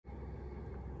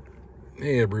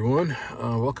Hey everyone,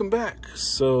 welcome back.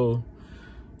 So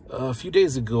a few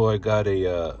days ago, I got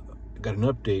an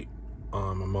update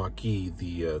on my Mach-E,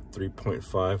 the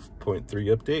 3.5.3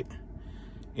 update,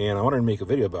 and I wanted to make a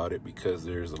video about it because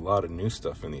there's a lot of new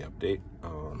stuff in the update.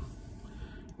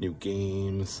 New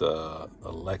games,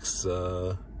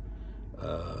 Alexa,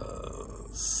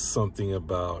 something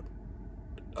about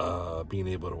being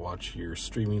able to watch your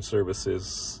streaming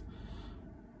services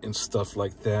and stuff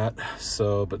like that.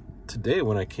 So, but today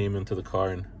when I came into the car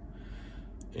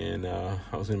and I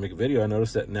was gonna make a video, I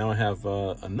noticed that now I have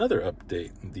another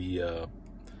update, the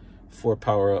 4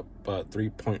 Power Up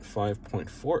 3.5.4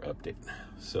 update.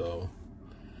 So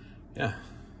yeah,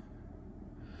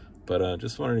 but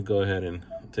just wanted to go ahead and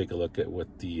take a look at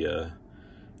what the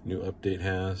new update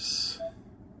has.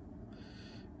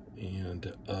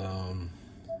 And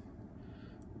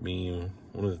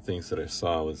one of the things that I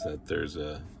saw was that there's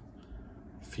a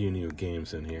few new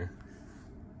games in here.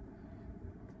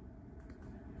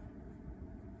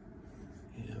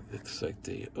 Yeah, looks like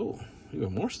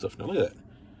even more stuff now. Look at that.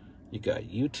 You got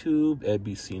YouTube,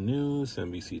 ABC News,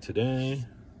 NBC Today.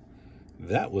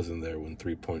 That wasn't there when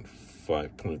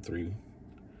 3.5.3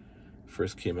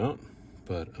 first came out,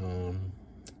 but I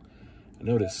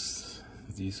noticed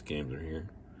these games are here.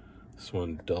 This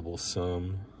one, Double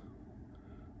Sum.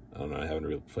 I don't know, I haven't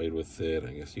really played with it.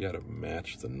 I guess you gotta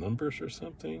match the numbers or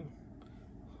something.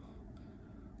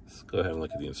 Let's go ahead and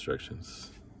look at the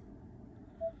instructions.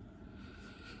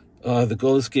 The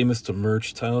goal of this game is to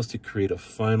merge tiles to create a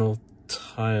final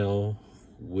tile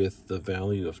with the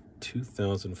value of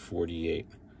 2048.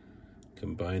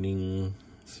 Combine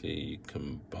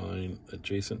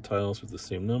adjacent tiles with the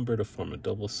same number to form a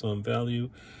double sum value.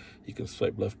 You can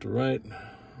swipe left to right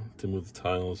to move the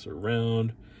tiles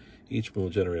around. Each move will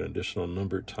generate an additional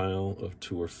numbered tile of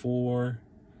 2 or 4.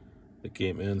 The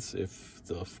game ends if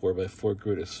the 4x4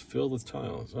 grid is filled with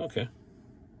tiles. Okay.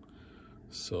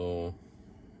 So,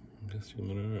 I guess you can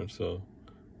move it around. So,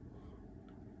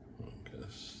 I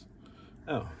guess.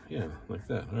 Oh, yeah, like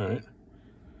that. All right.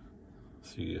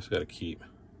 So you just got to keep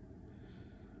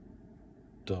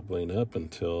doubling up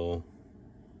until.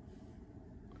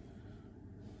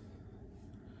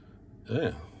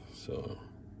 Yeah. So.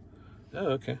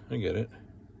 Oh, okay, I get it.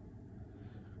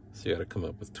 So you got to come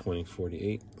up with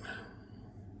 2048.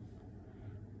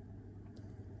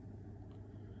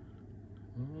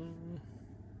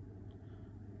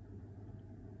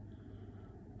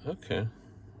 Okay,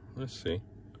 let's see.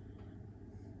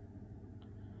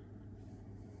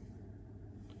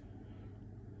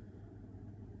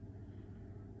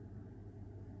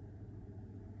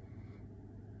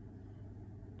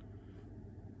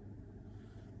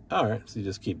 All right, so you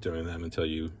just keep doing that until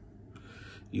you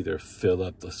either fill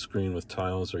up the screen with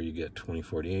tiles or you get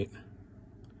 2048.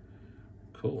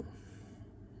 Cool.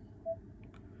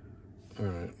 All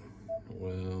right,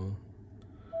 well,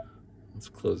 let's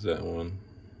close that one.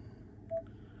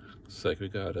 Looks like we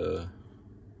got a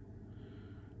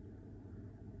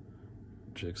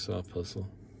jigsaw puzzle.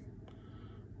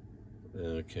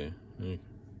 Okay, so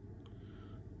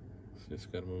just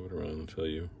gotta move it around until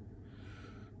you.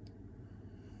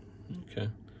 Okay,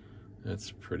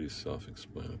 that's pretty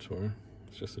self-explanatory.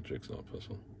 It's just a jigsaw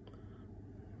puzzle.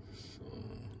 So,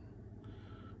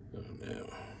 oh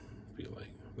no, be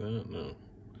like that? No,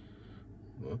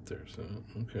 not there's that.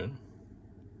 Okay.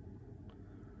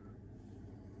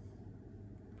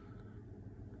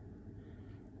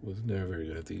 Was never very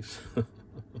good at these.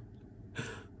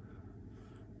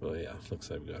 Well, yeah, looks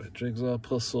like we got a jigsaw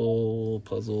puzzle,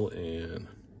 and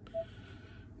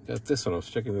got this one. I was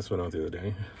checking this one out the other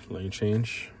day. Lane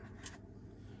change.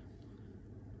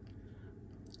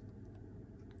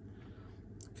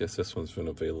 Guess this one's been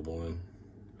available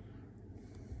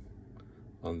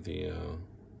on the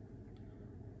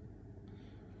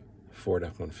Ford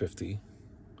F-150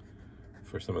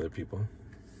 for some other people,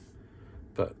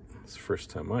 but it's the first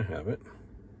time I have it.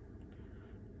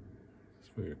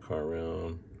 Let's move your car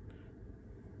around.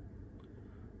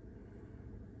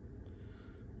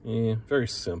 Yeah, very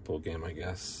simple game, I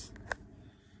guess.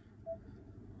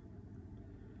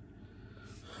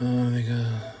 They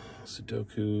got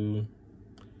Sudoku.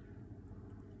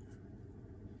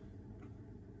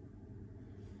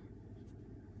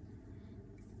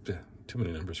 Yeah, too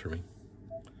many numbers for me.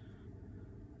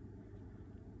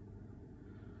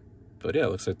 But yeah,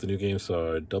 it looks like the new games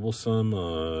are Double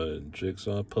Sum,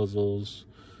 Jigsaw Puzzles,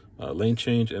 Lane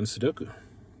Change, and Sudoku.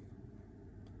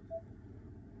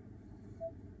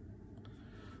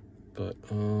 But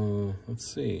let's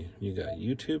see, you got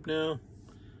YouTube now.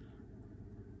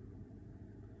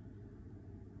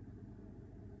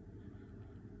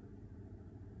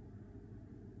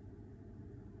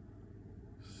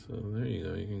 So there you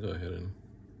go. You can go ahead and...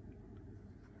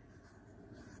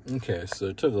 Okay, so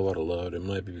it took a lot of load. It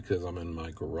might be because I'm in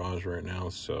my garage right now,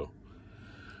 so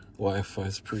Wi-Fi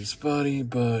is pretty spotty,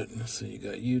 but let's see, you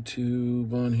got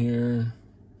YouTube on here.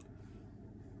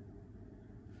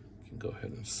 You can go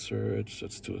ahead and search.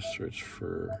 Let's do a search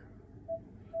for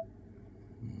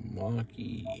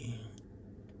Mach-E.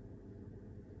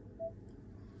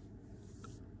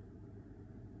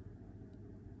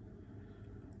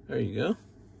 There you go.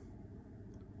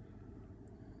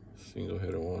 So you can go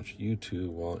ahead and watch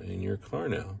YouTube while in your car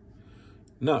now.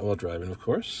 Not while driving, of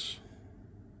course.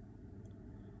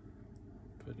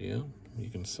 But yeah, you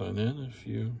can sign in if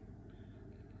you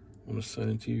want to sign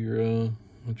into your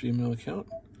Gmail account.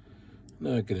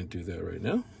 Not going to do that right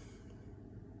now.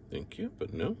 Thank you,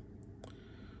 but no.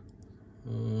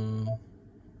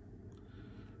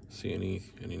 See any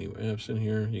new apps in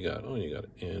here? You got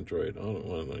Android. I don't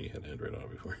want to know you had Android on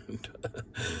before.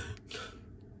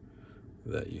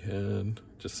 That you had.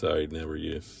 Just sorry, never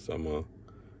used.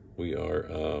 We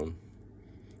are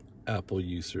Apple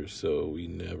users, so we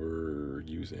never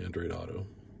use Android Auto.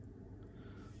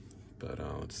 But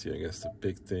let's see, I guess the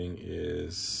big thing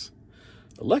is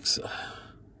Alexa.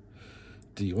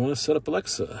 Do you want to set up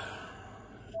Alexa?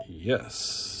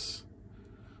 Yes.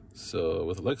 So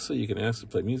with Alexa, you can ask to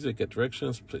play music, get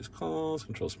directions, place calls,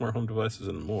 control smart home devices,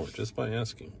 and more just by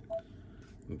asking.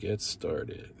 Get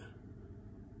started.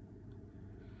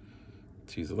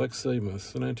 To use Alexa, you must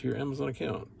sign into your Amazon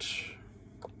account.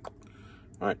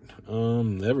 All right,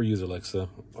 never use Alexa.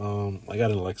 I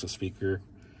got an Alexa speaker a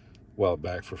while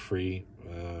back for free.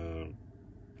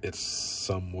 It's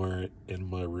somewhere in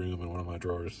my room in one of my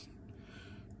drawers.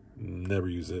 Never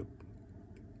use it.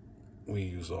 We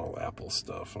use all Apple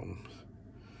stuff.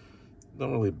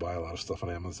 Don't really buy a lot of stuff on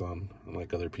Amazon,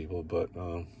 unlike other people, but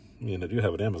I do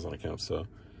have an Amazon account, so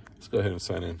let's go ahead and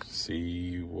sign in,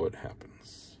 see what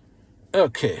happens.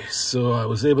 Okay, so I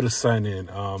was able to sign in.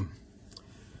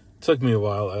 Took me a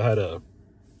while. I had to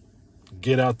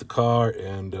get out the car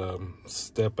and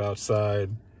step outside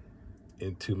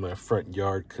into my front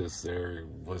yard because there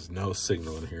was no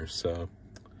signal in here. So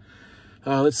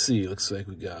let's see. Looks like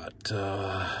we got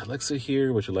Alexa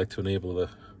here. Would you like to enable the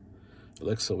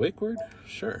Alexa wake word?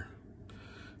 Sure.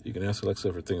 You can ask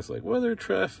Alexa for things like weather,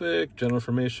 traffic, general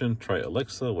information. Try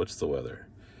Alexa, what's the weather?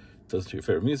 Listen to your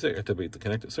favorite music. Activate the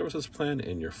connected services plan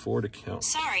in your Ford account.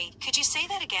 Sorry, could you say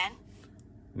that again?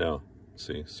 No.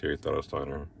 See, Siri thought I was talking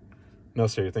to her. No,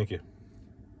 Siri, thank you.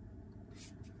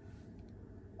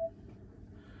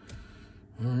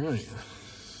 All right.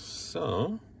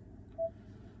 So,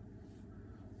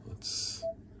 let's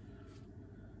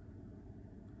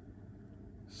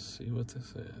see what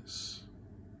this is.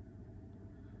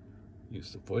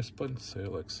 Use the voice button to say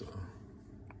Alexa.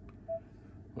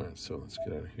 All right, so let's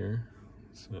get out of here.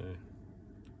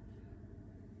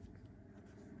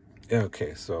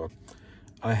 Okay, so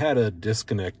I had to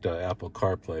disconnect Apple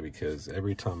CarPlay because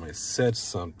every time I said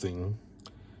something,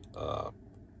 I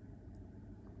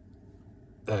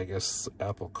guess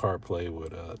Apple CarPlay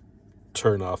would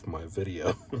turn off my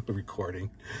video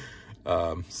recording.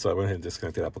 So I went ahead and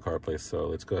disconnected Apple CarPlay. So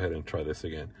let's go ahead and try this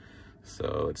again.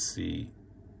 So let's see.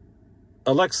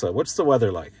 Alexa, what's the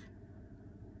weather like?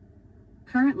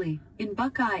 Currently, in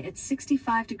Buckeye it's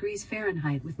 65 degrees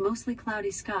Fahrenheit with mostly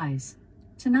cloudy skies.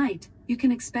 Tonight, you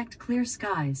can expect clear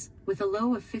skies with a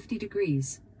low of 50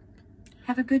 degrees.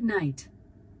 Have a good night.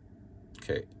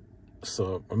 Okay,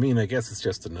 so, I guess it's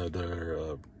just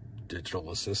another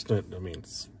digital assistant.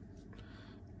 It's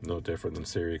no different than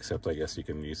Siri, except I guess you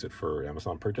can use it for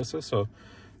Amazon purchases. So,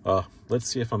 let's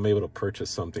see if I'm able to purchase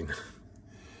something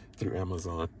through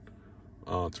Amazon,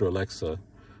 through Alexa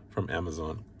from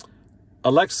Amazon.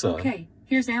 Alexa. Okay,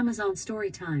 here's Amazon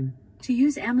Storytime. To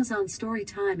use Amazon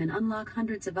Storytime and unlock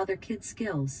hundreds of other kids'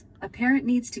 skills, a parent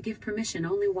needs to give permission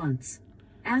only once.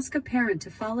 Ask a parent to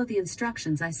follow the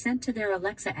instructions I sent to their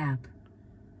Alexa app.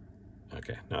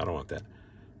 Okay, no, I don't want that.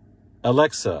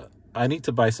 Alexa, I need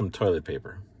to buy some toilet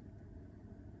paper.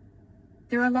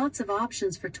 There are lots of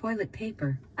options for toilet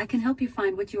paper. I can help you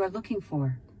find what you are looking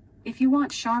for. If you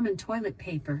want Charmin toilet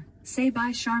paper, say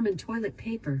buy Charmin toilet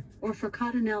paper, or for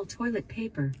Cottonelle toilet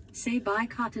paper, say buy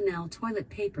Cottonelle toilet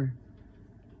paper.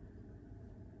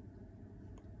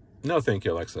 No, thank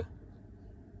you, Alexa.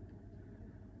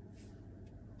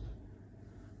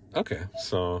 Okay,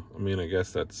 so, I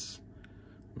guess that's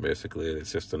basically it.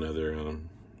 It's just another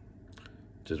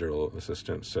digital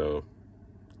assistant. So,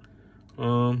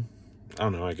 I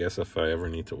don't know. I guess if I ever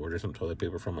need to order some toilet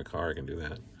paper from my car, I can do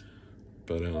that.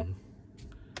 But I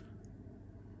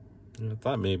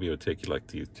thought maybe it would take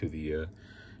you to the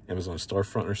Amazon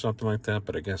storefront or something like that,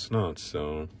 but I guess not.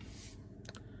 So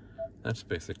that's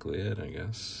basically it, I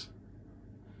guess.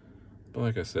 But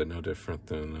like I said, no different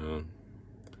than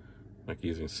like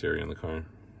using Siri in the car.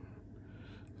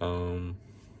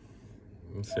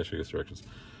 Let's see how she gets directions.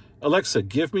 Alexa,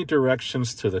 give me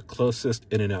directions to the closest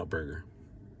In-N-Out burger.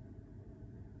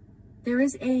 There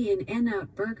is a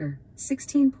In-N-Out burger,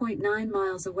 16.9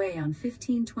 miles away on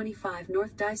 1525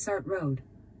 North Dysart Road.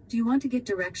 Do you want to get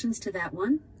directions to that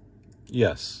one?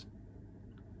 Yes.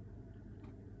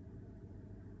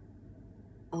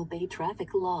 Obey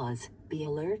traffic laws. Be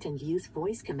alert and use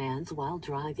voice commands while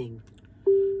driving.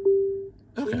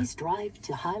 Okay. Please drive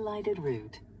to highlighted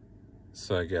route.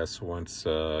 So I guess once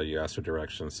you ask for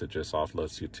directions, it just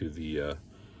offloads you to the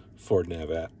Ford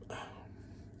Nav app.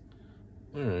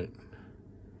 All right.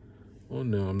 Well,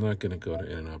 no, I'm not going to go to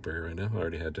In-N-Out Burger right now. I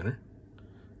already had dinner.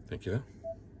 Thank you, though.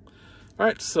 All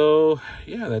right, so,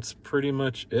 yeah, that's pretty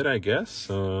much it, I guess.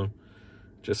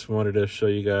 Just wanted to show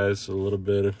you guys a little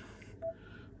bit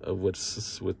of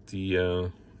what's with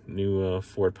the new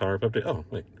Ford Power-Up update. Oh,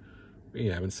 wait. We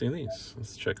haven't seen these.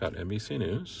 Let's check out NBC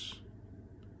News.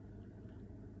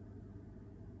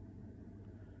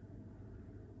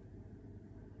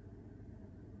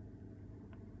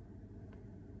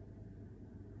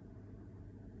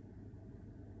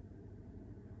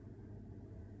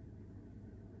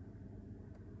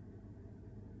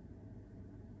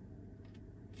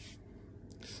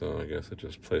 So I guess it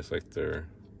just plays like their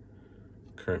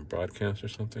current broadcast or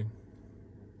something.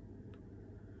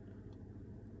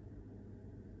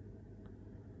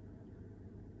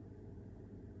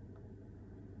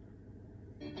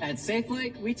 At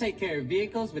SafeLink, we take care of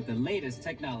vehicles with the latest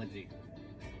technology.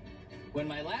 When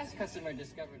my last customer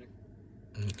discovered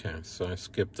Okay, so I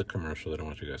skipped the commercial. I don't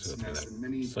want you guys to go through that.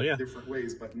 Many So yeah, different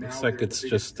ways, but now looks like they're it's the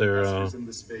just biggest their investors in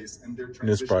the space, and they're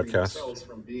news transitioning broadcast. themselves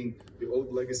from being the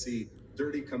old legacy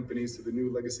dirty companies to the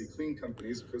new legacy clean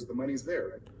companies because the money's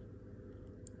there.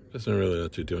 Doesn't really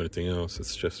let you do anything else.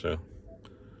 It's just a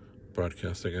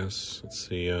broadcast, I guess. Let's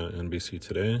see, NBC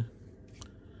Today.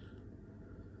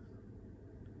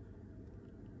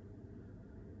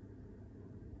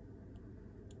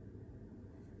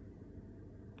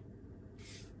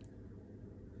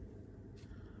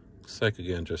 Looks like,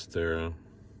 again, just their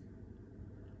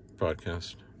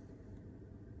broadcast.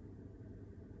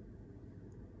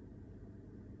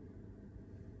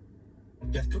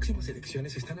 Las próximas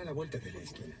elecciones están a la vuelta de la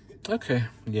esquina. Okay,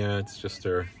 yeah, it's just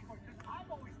their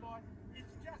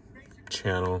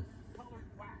channel.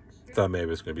 Thought maybe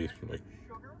it's going to be like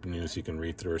news you can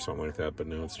read through or something like that, but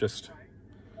no, it's just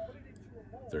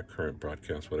their current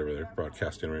broadcast, whatever they're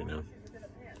broadcasting right now.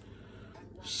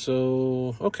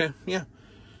 So, okay, yeah.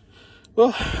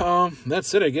 Well,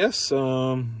 that's it, I guess.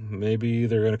 Maybe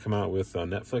they're going to come out with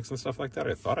Netflix and stuff like that.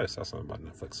 I thought I saw something about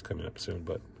Netflix coming up soon,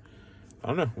 but I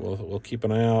don't know. We'll keep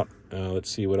an eye out. Let's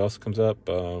see what else comes up.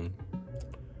 You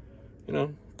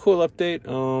know, cool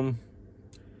update.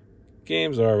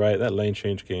 Games are alright. That lane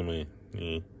change game,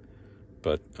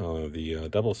 but the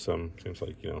double sum seems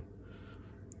like, you know,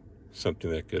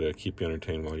 something that could keep you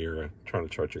entertained while you're trying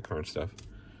to charge your car and stuff.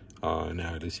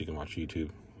 Now at least you can watch YouTube,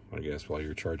 I guess, while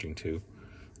you're charging too.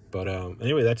 But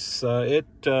anyway, that's it.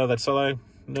 That's all I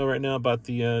know right now about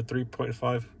the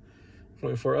 3.5.4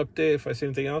 update. If I see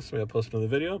anything else, maybe I'll post another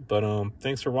video. But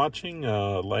thanks for watching.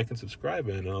 Like and subscribe,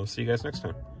 and I'll see you guys next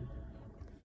time.